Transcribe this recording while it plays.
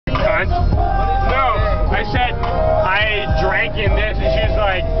cunt. No, I said I drank in this, and she was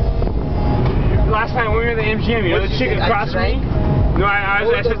like, last time we were at the MGM, you know, the chick across from me. No, I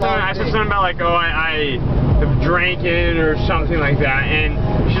said something about like, oh, I have drank in it or something like that, and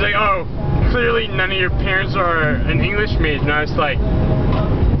she's like, oh, clearly none of your parents are an English major. And I was like,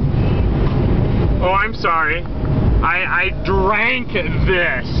 oh, I'm sorry, I drank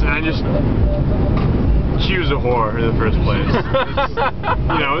this, and I just. She was a whore in the first place.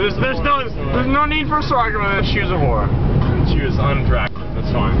 You know, there's no need for us to argue with this. She was a whore. She was unattractive. That's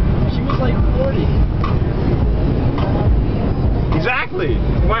fine. She was like 40. Exactly.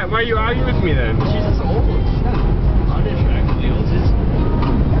 Why are you arguing with me then? She's just old. She's not unattractively old.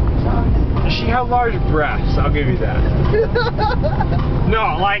 She had large breasts. I'll give you that.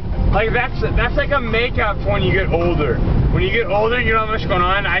 No, like that's like a makeup for when you get older. When you get older, you don't have much going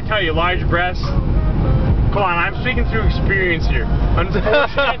on. I tell you, large breasts. Come on, I'm speaking through experience here.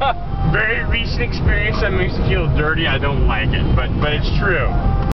 Unfortunate, very recent experience that makes me feel dirty. I don't like it, but it's true.